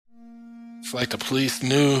It's like the police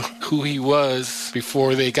knew who he was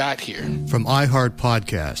before they got here. From iHeart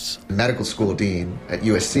Podcasts. The medical school dean at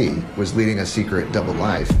USC was leading a secret double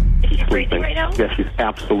life. Is she breathing right now? Yes, she's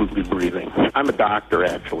absolutely breathing. I'm a doctor,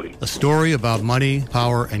 actually. A story about money,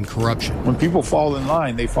 power, and corruption. When people fall in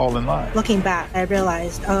line, they fall in line. Looking back, I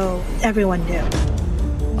realized, everyone knew.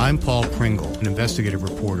 I'm Paul Pringle, an investigative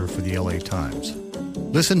reporter for the LA Times.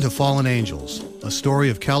 Listen to Fallen Angels, a story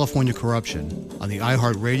of California corruption on the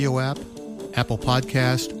iHeartRadio app, Apple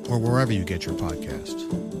Podcast, or wherever you get your podcasts.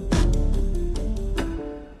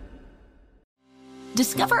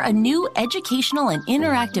 Discover a new educational and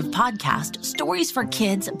interactive podcast, Stories for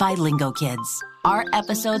Kids by Lingo Kids. Our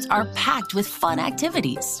episodes are packed with fun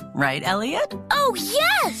activities. Right, Elliot? Oh,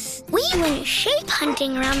 yes! We went shape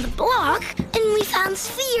hunting around the block, and we found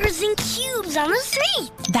spheres and cubes on the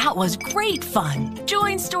street. That was great fun.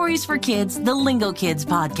 Join Stories for Kids, the Lingo Kids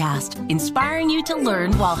podcast, inspiring you to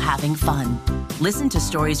learn while having fun. Listen to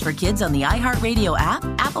Stories for Kids on the iHeartRadio app,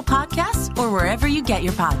 Apple Podcasts, or wherever you get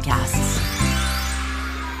your podcasts.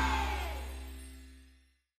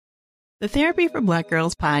 The Therapy for Black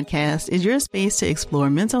Girls podcast is your space to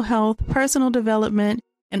explore mental health, personal development,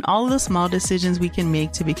 and all of the small decisions we can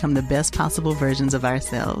make to become the best possible versions of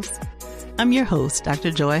ourselves. I'm your host,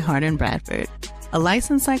 Dr. Joy Harden Bradford, a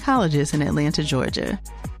licensed psychologist in Atlanta, Georgia,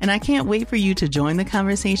 and I can't wait for you to join the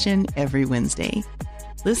conversation every Wednesday.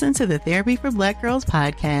 Listen to the Therapy for Black Girls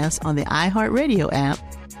podcast on the iHeartRadio app,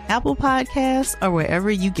 Apple Podcasts, or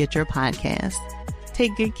wherever you get your podcasts.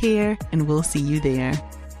 Take good care, and we'll see you there.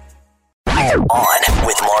 On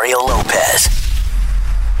with Mario Lopez.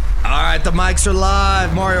 All right, the mics are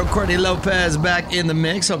live. Mario Courtney Lopez back in the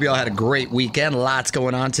mix. Hope you all had a great weekend. Lots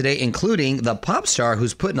going on today, including the pop star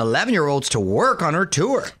who's putting 11-year-olds to work on her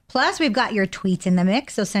tour. Plus, we've got your tweets in the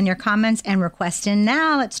mix, so send your comments and requests in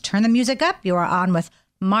now. Let's turn the music up. You are on with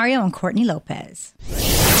Mario and Courtney Lopez.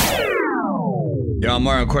 You're on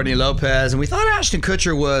Mario and Courtney Lopez, and we thought Ashton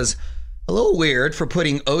Kutcher was a little weird for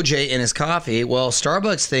putting OJ in his coffee. Well,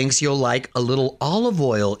 Starbucks thinks you'll like a little olive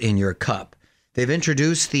oil in your cup. They've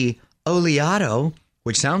introduced the Oleato,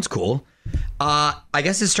 which sounds cool. I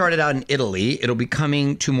guess it started out in Italy. It'll be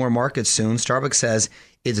coming to more markets soon. Starbucks says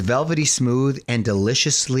it's velvety smooth and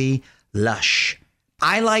deliciously lush.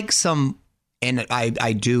 I like some, and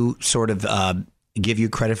I do sort of give you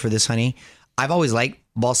credit for this, honey. I've always liked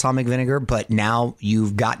balsamic vinegar, but now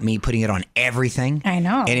you've got me putting it on everything. I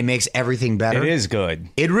know. And it makes everything better. It is good.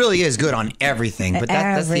 It really is good on everything. But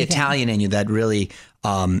that's the Italian in you that really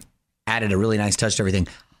added a really nice touch to everything.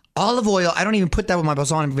 Olive oil, I don't even put that with my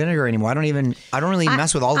balsamic vinegar anymore. I don't really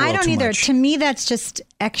mess with olive oil too much. I don't either. To me, that's just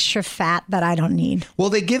extra fat that I don't need. Well,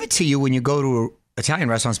 they give it to you when you go to Italian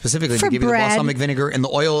restaurants specifically. For they give you the bread. balsamic vinegar and the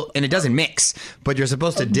oil, and it doesn't mix, but you're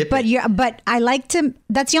supposed to dip it. But I like to,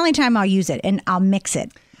 that's the only time I'll use it, and I'll mix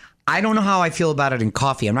it. I don't know how I feel about it in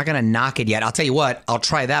coffee. I'm not going to knock it yet. I'll tell you what, I'll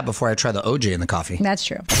try that before I try the OJ in the coffee. That's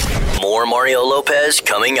true. More Mario Lopez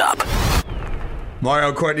coming up.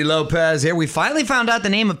 Mario Courtney Lopez here. We finally found out the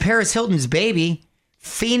name of Paris Hilton's baby,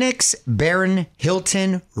 Phoenix Barron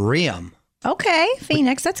Hilton Riam. Okay,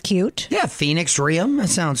 Phoenix, that's cute. Yeah, Phoenix Riam. That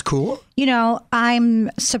sounds cool. You know, I'm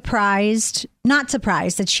not surprised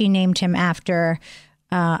that she named him after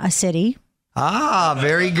a city. Ah,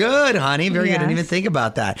 very good, honey. Very good. I didn't Yes. even think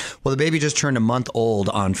about that. Well, the baby just turned a month old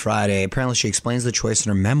on Friday. Apparently, she explains the choice in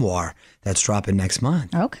her memoir that's dropping next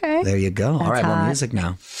month. Okay. There you go. That's All right, hot. more music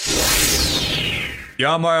now.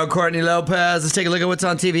 Y'all, Mario Courtney Lopez. Let's take a look at what's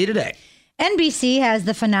on TV today. NBC has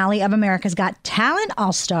the finale of America's Got Talent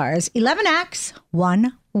All-Stars. 11 acts,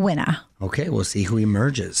 1 winner. Okay, we'll see who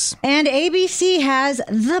emerges. And ABC has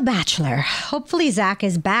The Bachelor. Hopefully Zach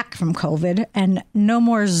is back from COVID and no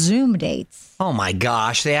more Zoom dates. Oh my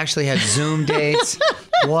gosh, they actually had Zoom dates?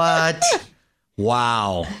 What?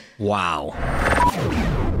 Wow.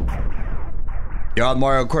 Y'all,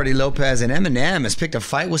 Mario Courtney Lopez, and Eminem has picked a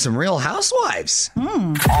fight with some Real Housewives.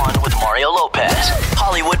 On with Mario Lopez.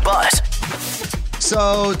 Hollywood Buzz.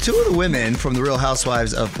 So, 2 of the women from the Real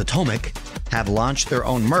Housewives of Potomac have launched their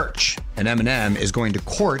own merch, and Eminem is going to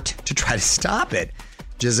court to try to stop it.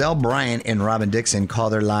 Giselle Bryant and Robin Dixon call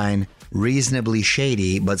their line reasonably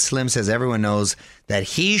shady, but Slim says everyone knows that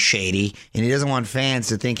he's shady, and he doesn't want fans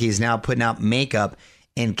to think he's now putting out makeup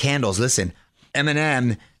and candles. Listen,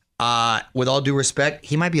 Eminem, with all due respect,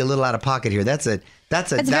 he might be a little out of pocket here. That's a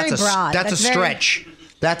stretch.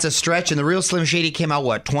 That's a stretch, and the real Slim Shady came out,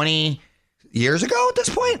 what, 20 years ago at this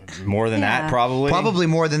point? More than that, probably. Probably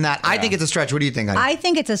more than that. Yeah. I think it's a stretch. What do you think, honey? I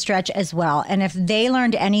think it's a stretch as well. And if they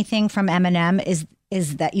learned anything from Eminem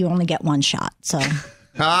is that you only get one shot. So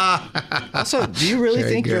Also, do you really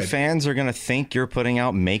Very think your good. fans are going to think you're putting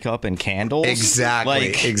out makeup and candles? Exactly.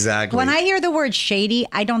 Like, exactly. When I hear the word shady,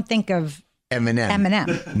 I don't think of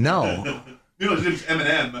Eminem. No. His name's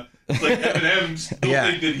Eminem. It's like Eminem still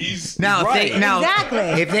think that he's Now, right.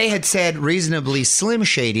 Exactly. If they had said reasonably Slim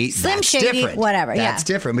Shady, Slim that's Shady, different. whatever, That's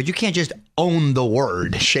different. But you can't just own the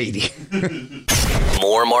word shady.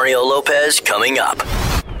 More Mario Lopez coming up.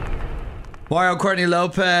 Mario Courtney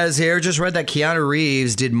Lopez here. Just read that Keanu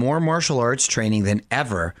Reeves did more martial arts training than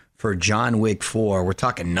ever for John Wick 4. We're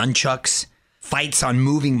talking nunchucks, fights on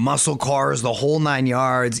moving muscle cars, the whole 9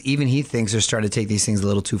 yards. Even he thinks they're starting to take these things a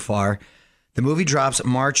little too far. The movie drops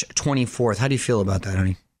March 24th. How do you feel about that,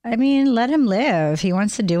 honey? I mean, let him live. He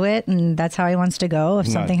wants to do it, and that's how he wants to go if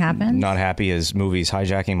something happens. Not happy his movie's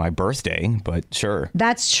hijacking my birthday, but sure.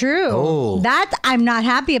 That's true. Oh. That I'm not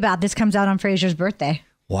happy about. This comes out on Fraser's birthday.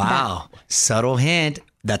 Wow. Subtle hint.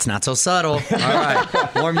 That's not so subtle. All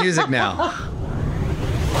right. More music now.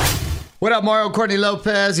 What up, Mario Courtney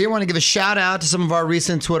Lopez? You want to give a shout out to some of our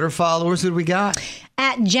recent Twitter followers. Who do we got?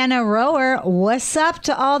 At Jenna Rower, what's up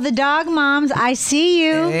to all the dog moms? I see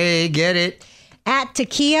you. Hey, get it. At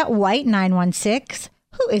Takia White 916,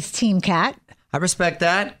 who is Team Cat. I respect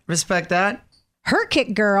that. Respect that. Her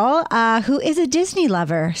Kick Girl, who is a Disney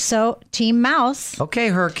lover. So Team Mouse. Okay,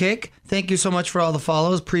 Her Kick. Thank you so much for all the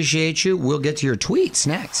follows. Appreciate you. We'll get to your tweets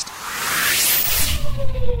next.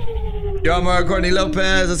 Yo, Mario Courtney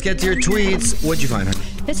Lopez. Let's get to your tweets. What'd you find, honey?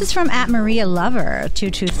 This is from at Maria Lover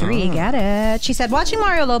 223. Get it? She said, watching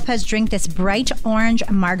Mario Lopez drink this bright orange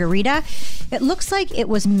margarita, it looks like it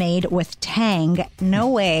was made with Tang. No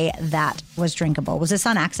way that was drinkable. Was this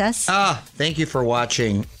on Access? Thank you for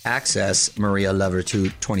watching Access, Maria Lover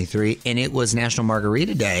 223. And it was National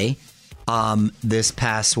Margarita Day this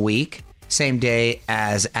past week, same day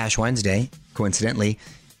as Ash Wednesday, coincidentally.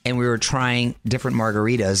 And we were trying different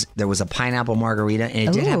margaritas. There was a pineapple margarita, and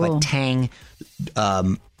it did have a tang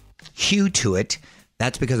hue to it.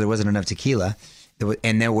 That's because there wasn't enough tequila.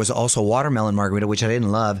 And there was also watermelon margarita, which I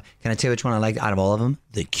didn't love. Can I tell you which one I liked out of all of them?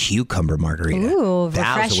 The cucumber margarita. Ooh,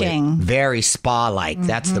 That was the way. refreshing. Very spa-like.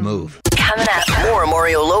 That's the move. Coming up. More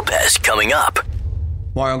Mario Lopez coming up.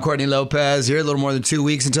 Mario and Courtney Lopez here. A little more than 2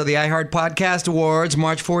 weeks until the iHeart Podcast Awards,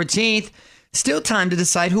 March 14th. Still time to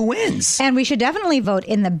decide who wins. And we should definitely vote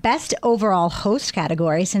in the best overall host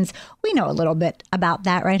category since we know a little bit about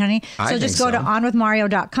that, right, honey? I just think go to so.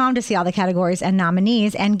 onwithmario.com to see all the categories and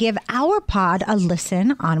nominees and give our pod a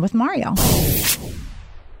listen on with Mario.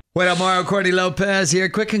 What up, Mario Courtney Lopez here.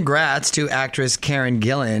 Quick congrats to actress Karen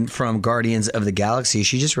Gillan from Guardians of the Galaxy.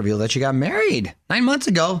 She just revealed that she got married 9 months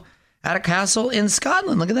ago at a castle in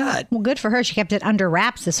Scotland. Look at that. Well, good for her. She kept it under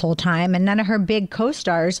wraps this whole time, and none of her big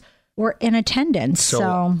co-stars were in attendance.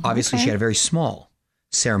 So obviously she had a very small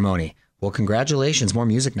ceremony. Well, congratulations. More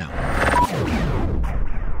music now.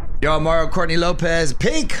 Yo, Mario Courtney Lopez.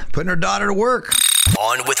 Pink putting her daughter to work.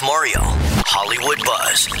 On with Mario. Hollywood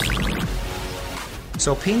Buzz.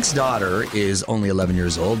 So Pink's daughter is only 11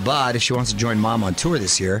 years old, but if she wants to join mom on tour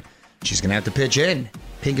this year, she's going to have to pitch in.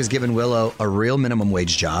 Pink has given Willow a real minimum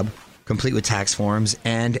wage job, complete with tax forms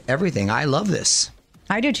and everything. I love this.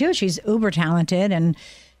 I do too. She's uber talented, and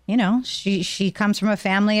you know, she comes from a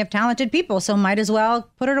family of talented people, so might as well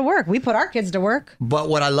put her to work. We put our kids to work. But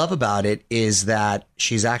what I love about it is that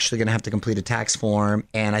she's actually going to have to complete a tax form,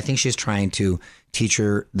 and I think she's trying to teach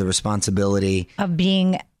her the responsibility of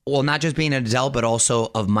being, well, not just being an adult, but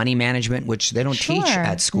also of money management, which they don't teach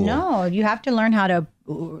at school. No, you have to learn how to,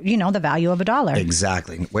 you know, the value of a dollar.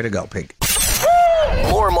 Exactly. Way to go, Pink.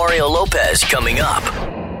 More Mario Lopez coming up.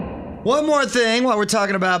 One more thing while we're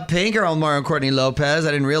talking about Pink, or Mario and Courtney Lopez, I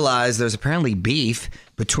didn't realize there's apparently beef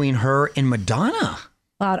between her and Madonna.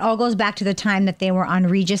 Well, it all goes back to the time that they were on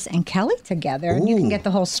Regis and Kelly together. And you can get the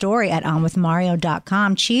whole story at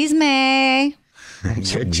onwithmario.com. Cheese me.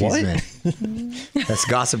 What? That's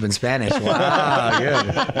gossip in Spanish. Wow,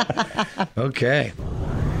 good. Okay.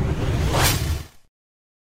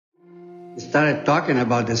 We started talking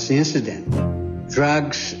about this incident.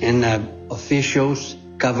 Drugs and officials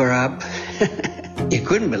cover up. You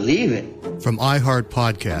couldn't believe it. From iHeart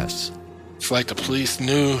Podcasts. It's like the police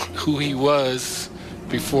knew who he was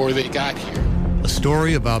before they got here. A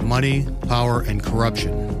story about money, power, and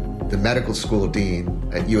corruption. The medical school dean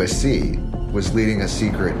at USC was leading a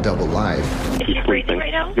secret double life. She's breathing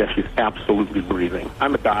right now? Yes, she's absolutely breathing.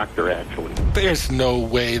 I'm a doctor, actually. There's no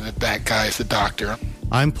way that guy's a doctor.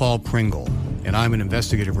 I'm Paul Pringle, and I'm an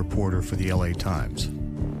investigative reporter for the LA Times.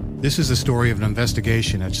 This is the story of an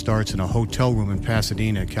investigation that starts in a hotel room in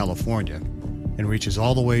Pasadena, California, and reaches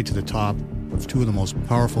all the way to the top of two of the most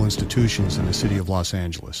powerful institutions in the city of Los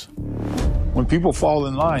Angeles. When people fall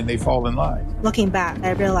in line, they fall in line. Looking back, I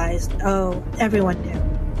realized, oh, everyone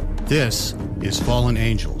knew. This is Fallen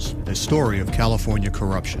Angels, a story of California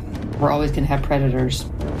corruption. We're always going to have predators.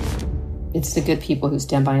 It's the good people who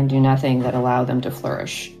stand by and do nothing that allow them to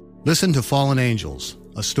flourish. Listen to Fallen Angels,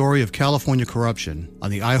 a story of California corruption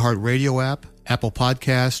on the iHeartRadio app, Apple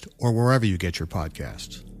Podcast, or wherever you get your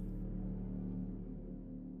podcasts.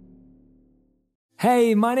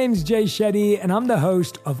 Hey, my name's Jay Shetty, and I'm the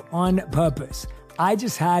host of On Purpose. I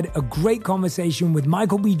just had a great conversation with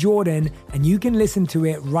Michael B. Jordan, and you can listen to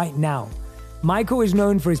it right now. Michael is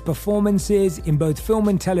known for his performances in both film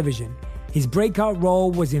and television. His breakout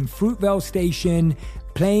role was in Fruitvale Station,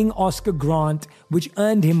 playing Oscar Grant, which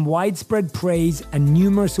earned him widespread praise and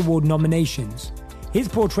numerous award nominations. His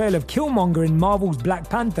portrayal of Killmonger in Marvel's Black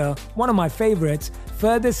Panther, one of my favorites,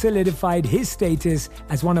 further solidified his status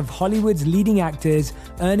as one of Hollywood's leading actors,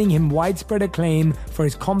 earning him widespread acclaim for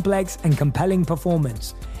his complex and compelling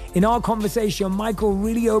performance. In our conversation, Michael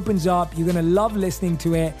really opens up. You're going to love listening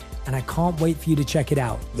to it, and I can't wait for you to check it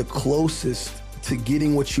out. The closest to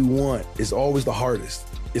getting what you want is always the hardest.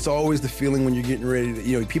 It's always the feeling when you're getting ready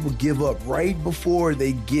to, people give up right before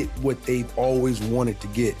they get what they've always wanted to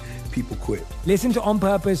get. People quit. Listen to On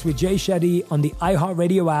Purpose with Jay Shetty on the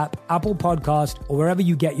iHeartRadio app, Apple Podcast, or wherever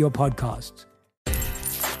you get your podcasts.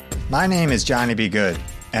 My name is Johnny B. Good,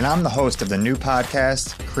 and I'm the host of the new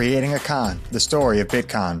podcast, Creating a Con, the story of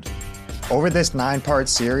Bitcon. Over this 9-part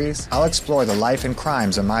series, I'll explore the life and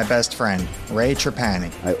crimes of my best friend, Ray Trapani.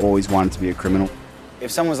 I always wanted to be a criminal.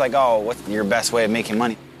 If someone's like, oh, what's your best way of making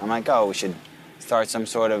money? I'm like, oh, we should start some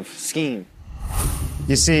sort of scheme.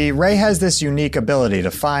 You see, Ray has this unique ability to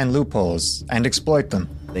find loopholes and exploit them.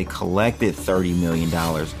 They collected $30 million.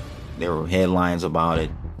 There were headlines about it.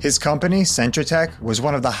 His company, Centratech, was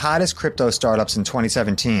one of the hottest crypto startups in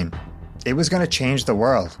 2017. It was going to change the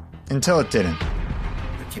world, until it didn't.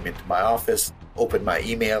 I came into my office, opened my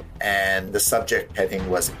email, and the subject heading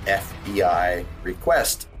was FBI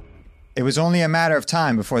request. It was only a matter of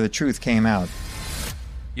time before the truth came out.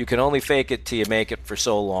 You can only fake it till you make it for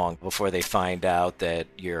so long before they find out that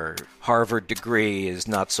your Harvard degree is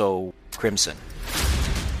not so crimson.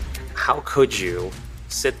 How could you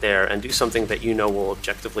sit there and do something that you know will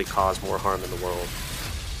objectively cause more harm in the world?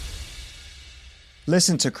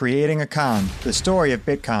 Listen to Creating a Con, the story of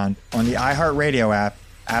Bitcon, on the iHeartRadio app,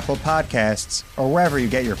 Apple Podcasts, or wherever you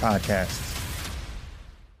get your podcasts.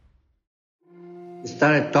 We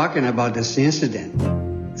started talking about this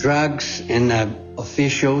incident. Drugs and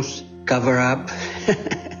officials cover up.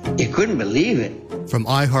 You couldn't believe it. From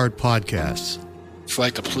iHeart Podcasts. It's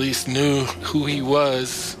like the police knew who he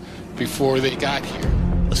was before they got here.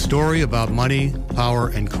 A story about money, power,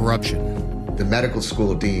 and corruption. The medical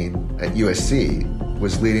school dean at USC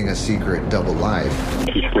was leading a secret double life.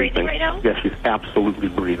 She's breathing right now? Yes, she's absolutely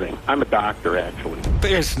breathing. I'm a doctor, actually.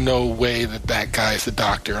 There's no way that guy's a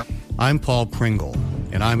doctor. I'm Paul Pringle,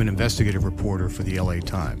 and I'm an investigative reporter for the LA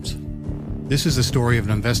Times. This is the story of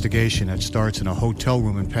an investigation that starts in a hotel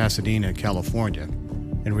room in Pasadena, California,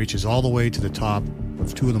 and reaches all the way to the top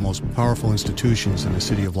of two of the most powerful institutions in the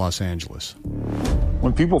city of Los Angeles.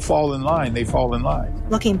 When people fall in line, they fall in line.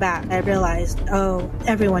 Looking back, I realized, oh,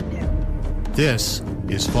 everyone knew. This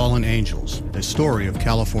is Fallen Angels, a story of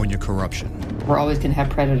California corruption. We're always going to have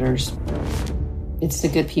predators. It's the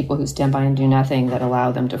good people who stand by and do nothing that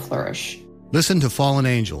allow them to flourish. Listen to Fallen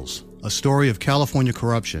Angels, a story of California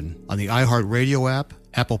corruption on the iHeartRadio app,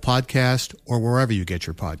 Apple Podcast, or wherever you get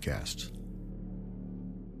your podcasts.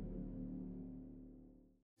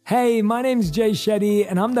 Hey, my name's Jay Shetty,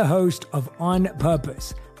 and I'm the host of On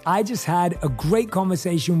Purpose. I just had a great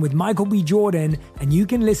conversation with Michael B. Jordan, and you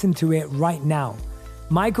can listen to it right now.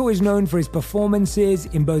 Michael is known for his performances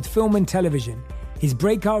in both film and television. His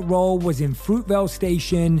breakout role was in Fruitvale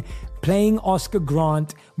Station, playing Oscar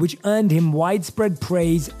Grant, which earned him widespread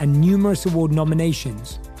praise and numerous award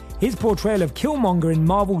nominations. His portrayal of Killmonger in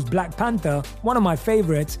Marvel's Black Panther, one of my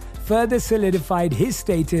favorites, further solidified his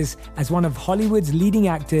status as one of Hollywood's leading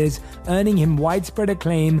actors, earning him widespread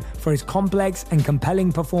acclaim for his complex and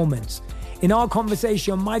compelling performance. In our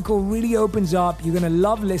conversation, Michael really opens up. You're going to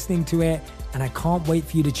love listening to it, and I can't wait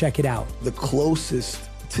for you to check it out. The closest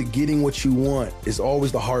to getting what you want is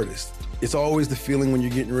always the hardest. It's always the feeling when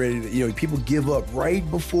you're getting ready to, people give up right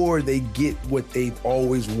before they get what they've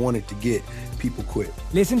always wanted to get. People quit.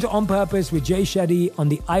 Listen to On Purpose with Jay Shetty on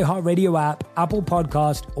the iHeartRadio app, Apple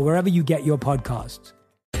Podcast, or wherever you get your podcasts.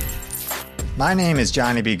 My name is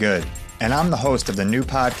Johnny B. Good, and I'm the host of the new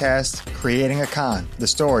podcast, Creating a Con, the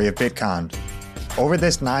story of Bitcon. Over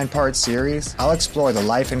this 9-part series, I'll explore the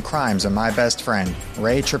life and crimes of my best friend,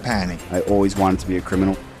 Ray Trapani. I always wanted to be a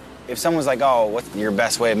criminal. If someone's like, oh, what's your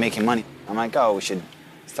best way of making money? I'm like, oh, we should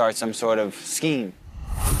start some sort of scheme.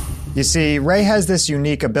 You see, Ray has this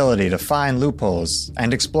unique ability to find loopholes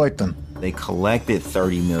and exploit them. They collected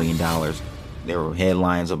 $30 million. There were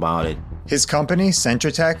headlines about it. His company,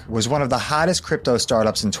 Centratech, was one of the hottest crypto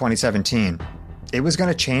startups in 2017. It was going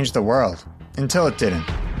to change the world, until it didn't.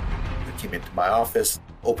 I came into my office,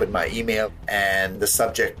 opened my email, and the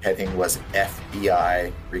subject heading was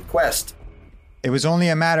FBI request. It was only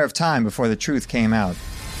a matter of time before the truth came out.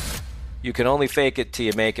 You can only fake it till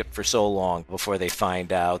you make it for so long before they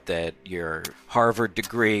find out that your Harvard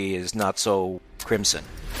degree is not so crimson.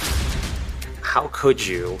 How could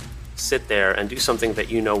you sit there and do something that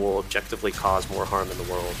you know will objectively cause more harm in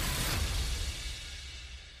the world?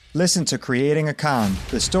 Listen to Creating a Con,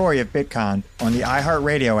 the story of Bitcon, on the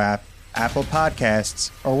iHeartRadio app, Apple Podcasts,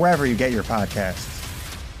 or wherever you get your podcasts.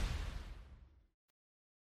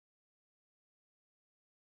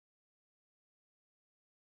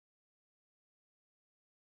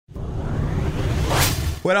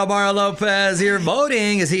 What up, Mario Lopez here.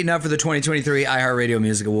 Voting is heating up for the 2023 iHeartRadio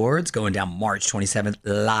Music Awards, going down March 27th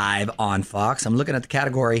live on Fox. I'm looking at the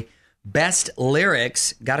category Best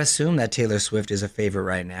Lyrics. Gotta assume that Taylor Swift is a favorite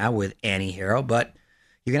right now with Annie Hero, but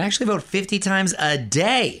you can actually vote 50 times a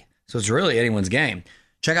day, so it's really anyone's game.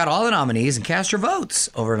 Check out all the nominees and cast your votes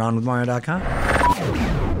over at onwithmario.com.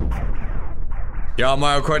 Yo,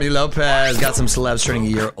 Mario Courtney Lopez. Got some celebs turning a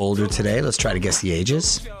year older today. Let's try to guess the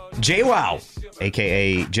ages. JWoww,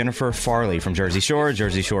 a.k.a. Jennifer Farley from Jersey Shore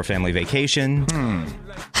Family Vacation.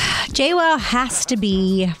 JWoww has to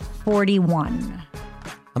be 41.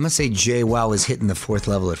 I'm going to say JWoww is hitting the fourth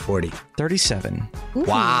level at 40. 37. Ooh.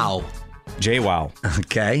 Wow. JWoww.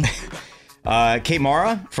 Okay. Kate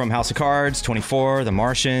Mara from House of Cards, 24, The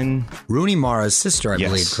Martian. Rooney Mara's sister, I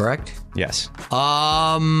believe, correct? Yes.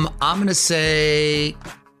 I'm going to say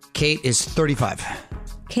Kate is 35.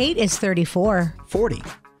 Kate is 34. 40.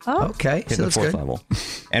 Oh. Okay. Hit So the that's fourth good. level.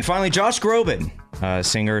 And finally, Josh Groban,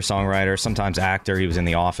 singer, songwriter, sometimes actor. He was in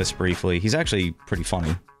The Office briefly. He's actually pretty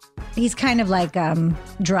funny. He's kind of like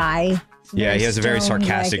dry. Yeah, he has a very stoned,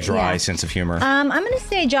 sarcastic, like, dry yeah. sense of humor. I'm going to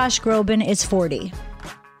say Josh Groban is 40.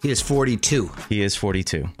 He is 42. He is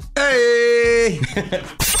 42. Hey!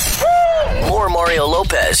 More Mario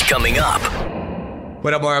Lopez coming up.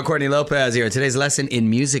 What up, Mario Courtney Lopez here. Today's lesson in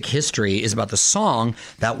music history is about the song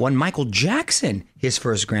that won Michael Jackson his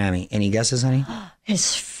first Grammy. Any guesses, honey?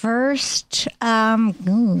 His first was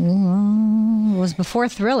before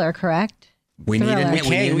Thriller, correct? We need a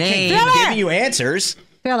name. We can't give you answers.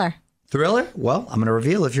 Thriller. Thriller? Well, I'm going to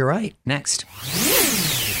reveal if you're right. Next.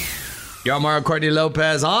 Yo, Mario Courtney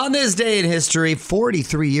Lopez. On this day in history,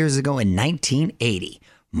 43 years ago in 1980,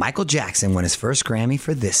 Michael Jackson won his first Grammy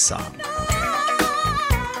for this song.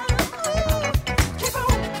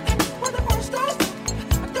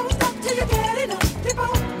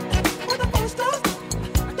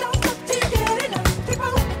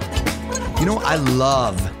 You know, I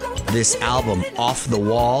love this album, Off the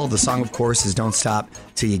Wall. The song, of course, is Don't Stop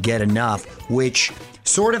Till You Get Enough, which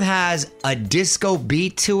sort of has a disco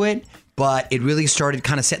beat to it, but it really started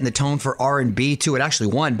kind of setting the tone for R&B too. It actually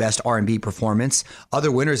won Best R&B Performance.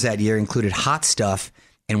 Other winners that year included Hot Stuff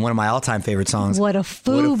and one of my all-time favorite songs, What a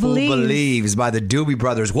Fool Believes by the Doobie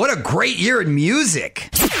Brothers. What a great year in music.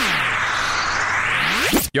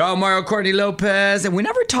 Yo, Mario Courtney Lopez. And we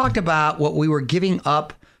never talked about what we were giving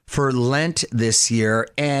up for Lent this year,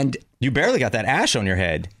 and you barely got that ash on your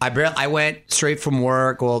head. I went straight from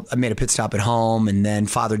work. Well, I made a pit stop at home, and then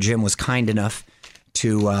Father Jim was kind enough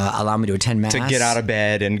to allow me to attend Mass. To get out of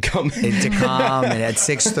bed and come. And to come and at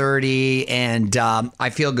 6:30, and I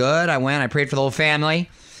feel good. I went, I prayed for the whole family,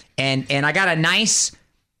 and I got a nice,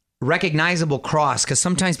 recognizable cross, because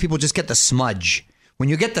sometimes people just get the smudge. When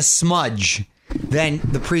you get the smudge, then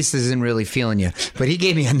the priest isn't really feeling you. But he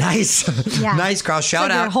gave me a nice, nice cross. Shout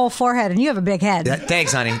like out. your whole forehead, and you have a big head.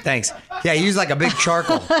 Thanks, honey. Thanks. Yeah, he used like a big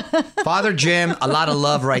charcoal. Father Jim, a lot of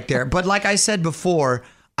love right there. But like I said before,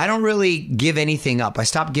 I don't really give anything up. I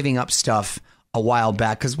stopped giving up stuff a while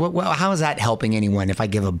back because how is that helping anyone if I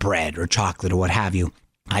give a bread or chocolate or what have you?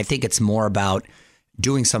 I think it's more about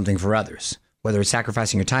doing something for others, whether it's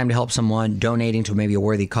sacrificing your time to help someone, donating to maybe a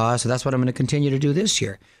worthy cause. So that's what I'm going to continue to do this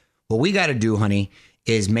year. What we got to do, honey,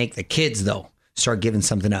 is make the kids, though, start giving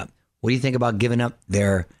something up. What do you think about giving up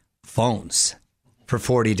their phones for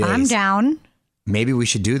 40 days? I'm down. Maybe we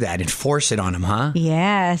should do that and force it on them, huh?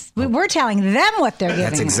 Yes. We're telling them what they're giving.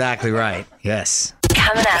 That's exactly right. Yes.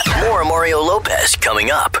 Coming up. More Mario Lopez coming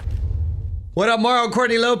up. What up, Mario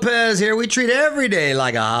Courtney Lopez here. We treat every day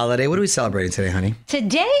like a holiday. What are we celebrating today, honey?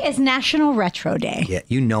 Today is National Retro Day. Yeah,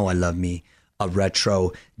 you know I love me a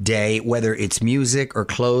retro day, whether it's music or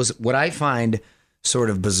clothes. What I find sort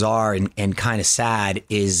of bizarre and kind of sad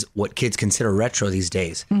is what kids consider retro these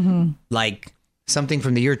days. Mm-hmm. Like something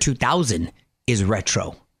from the year 2000 is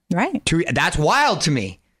retro. Right. That's wild to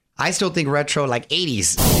me. I still think retro like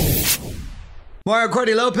 80s. Mario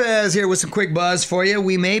Courtney Lopez here with some quick buzz for you.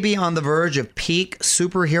 We may be on the verge of peak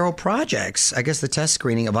superhero projects. I guess the test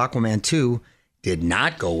screening of Aquaman 2 did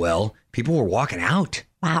not go well. People were walking out.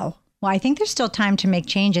 Wow. Well, I think there's still time to make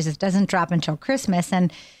changes. It doesn't drop until Christmas,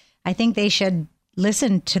 and I think they should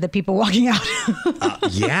listen to the people walking out.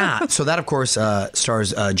 Yeah. So that, of course,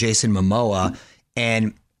 stars Jason Momoa.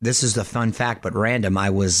 And this is the fun fact, but random. I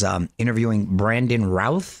was interviewing Brandon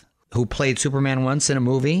Routh, who played Superman once in a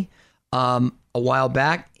movie a while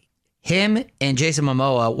back. Him and Jason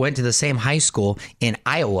Momoa went to the same high school in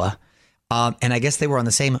Iowa. And I guess they were on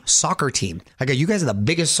the same soccer team. I go, you guys are the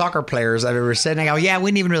biggest soccer players I've ever seen. And I go, yeah, we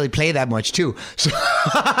didn't even really play that much, too. So,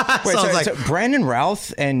 Wait, so Brandon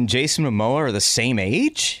Routh and Jason Momoa are the same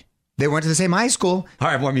age? They went to the same high school. All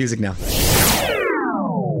right, more music now.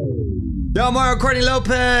 Yo, Mario Courtney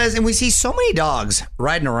Lopez. And we see so many dogs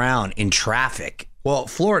riding around in traffic. Well,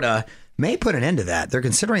 Florida may put an end to that. They're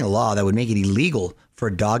considering a law that would make it illegal for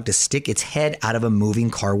a dog to stick its head out of a moving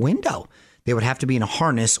car window. They would have to be in a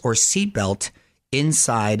harness or seatbelt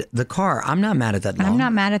inside the car. I'm not mad at that law. I'm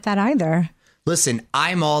not mad at that either. Listen,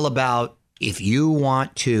 I'm all about if you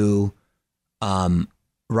want to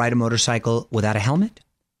ride a motorcycle without a helmet,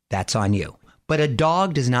 that's on you. But a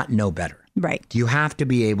dog does not know better. Right. You have to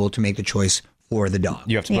be able to make the choice for the dog.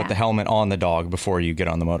 You have to put the helmet on the dog before you get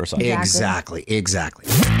on the motorcycle. Exactly.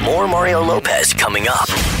 More Mario Lopez coming up.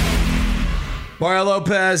 Mario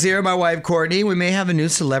Lopez here, my wife Courtney. We may have a new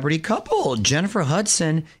celebrity couple, Jennifer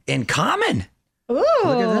Hudson and Common. Ooh.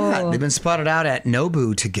 Look at that. They've been spotted out at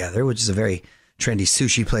Nobu together, which is a very trendy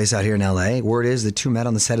sushi place out here in LA. Word is the two met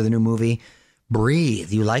on the set of the new movie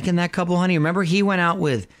Breathe. You liking that couple, honey? Remember he went out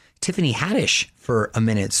with Tiffany Haddish for a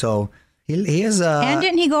minute, so he is and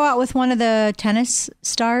didn't he go out with one of the tennis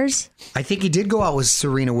stars? I think he did go out with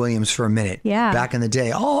Serena Williams for a minute. Yeah. Back in the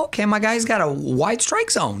day. Oh, okay. My guy's got a wide strike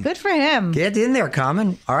zone. Good for him. Get in there,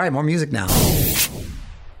 Common. All right, more music now.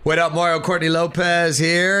 What up, Mario Courtney Lopez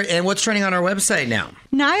here. And what's trending on our website now?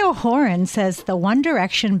 Niall Horan says the One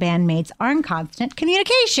Direction bandmates are in constant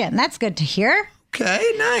communication. That's good to hear. Okay,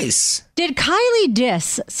 nice. Did Kylie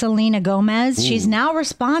diss Selena Gomez? Ooh. She's now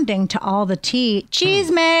responding to all the tea. Cheese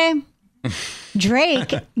me.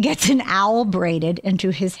 Drake gets an owl braided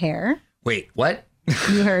into his hair. Wait, what?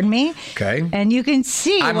 You heard me. Okay. And you can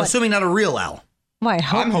see. I'm assuming not a real owl. Well,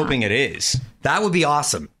 I'm hoping it is. That would be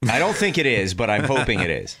awesome. I don't think it is, but I'm hoping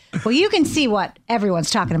it is. Well, you can see what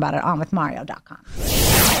everyone's talking about at onwithmario.com.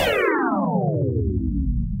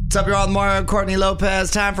 What's up, y'all? Mario Courtney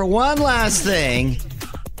Lopez. Time for one last thing.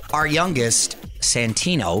 Our youngest,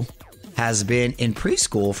 Santino, has been in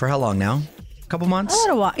preschool for how long now? A couple months? A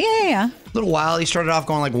little while. Yeah. A little while. He started off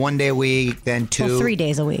going like 1 day a week, then 2. Well, 3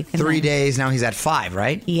 days a week. 3 days. Now he's at 5,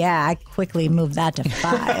 right? Yeah, I quickly moved that to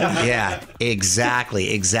 5. Yeah,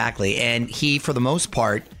 exactly. And he, for the most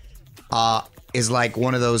part, is like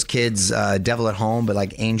one of those kids, devil at home, but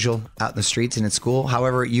like angel out in the streets and at school.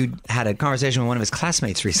 However, you had a conversation with one of his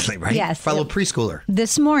classmates recently, right? Yes. Fellow preschooler.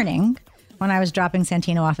 This morning, when I was dropping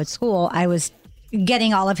Santino off at school, I was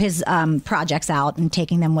getting all of his projects out and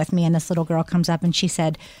taking them with me. And this little girl comes up and she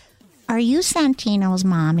said, "Are you Santino's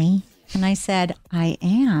mommy?" And I said, "I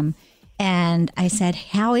am." And I said,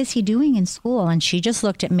 "How is he doing in school?" And she just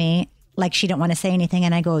looked at me like she didn't want to say anything.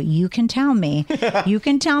 And I go, "You can tell me. You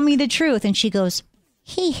can tell me the truth." And she goes,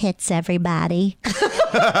 "He hits everybody."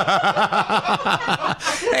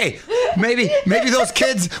 Hey, maybe those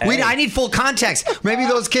kids, I need full context. Maybe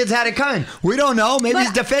those kids had it coming. We don't know. Maybe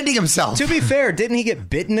he's defending himself. To be fair, didn't he get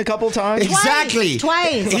bitten a couple times? Exactly.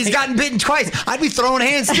 Twice. He's gotten bitten twice. I'd be throwing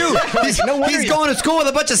hands too. He's going to school with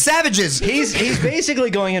a bunch of savages. He's basically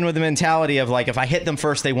going in with the mentality of like, if I hit them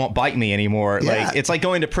first, they won't bite me anymore. Yeah. Like it's like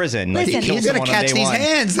going to prison. Listen, like, he's going to catch these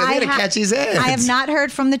hands. They're going to catch these hands. I have not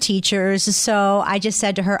heard from the teachers, so I just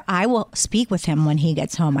said to her, I will speak with him when he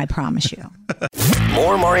gets home, I promise you.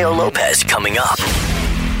 More Mario Lopez coming up.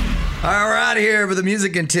 All right, we're out of here, but the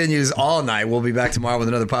music continues all night. We'll be back tomorrow with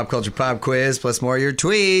another pop culture pop quiz, plus more of your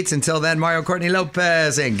tweets. Until then, Mario Courtney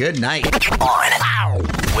Lopez, and good night. On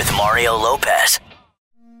with Mario Lopez.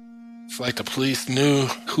 It's like the police knew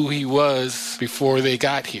who he was before they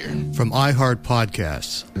got here. From iHeart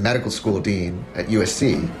Podcasts. The medical school dean at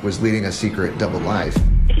USC was leading a secret double life.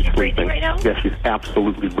 She's breathing right now? Yes, she's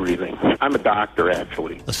absolutely breathing. I'm a doctor,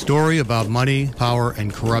 actually. A story about money, power,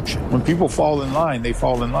 and corruption. When people fall in line, they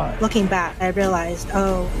fall in line. Looking back, I realized,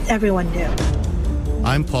 everyone knew.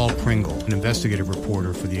 I'm Paul Pringle, an investigative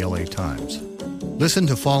reporter for the LA Times. Listen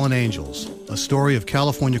to Fallen Angels, a story of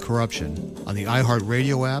California corruption on the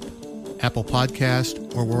iHeartRadio app, Apple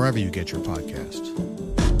Podcast, or wherever you get your podcasts.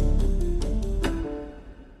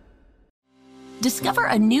 Discover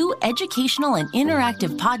a new educational and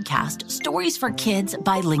interactive podcast, Stories for Kids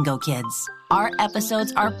by Lingo Kids. Our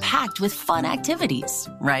episodes are packed with fun activities.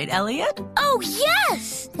 Right, Elliot? Oh,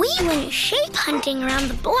 yes! We went shape hunting around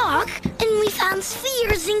the block, and we found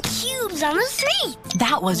spheres and cubes on the street.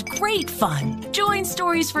 That was great fun. Join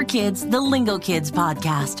Stories for Kids, the Lingo Kids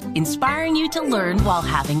podcast, inspiring you to learn while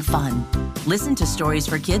having fun. Listen to Stories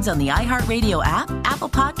for Kids on the iHeartRadio app, Apple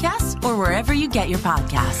Podcasts, or wherever you get your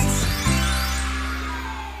podcasts.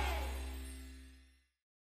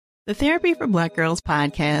 The Therapy for Black Girls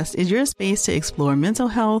podcast is your space to explore mental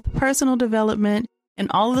health, personal development, and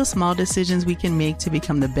all of the small decisions we can make to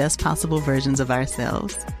become the best possible versions of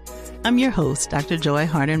ourselves. I'm your host, Dr. Joy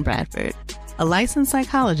Harden Bradford, a licensed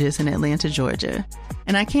psychologist in Atlanta, Georgia,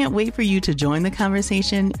 and I can't wait for you to join the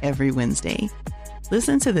conversation every Wednesday.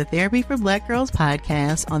 Listen to the Therapy for Black Girls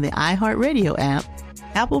podcast on the iHeartRadio app,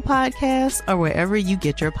 Apple Podcasts, or wherever you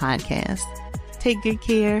get your podcasts. Take good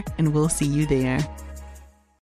care, and we'll see you there.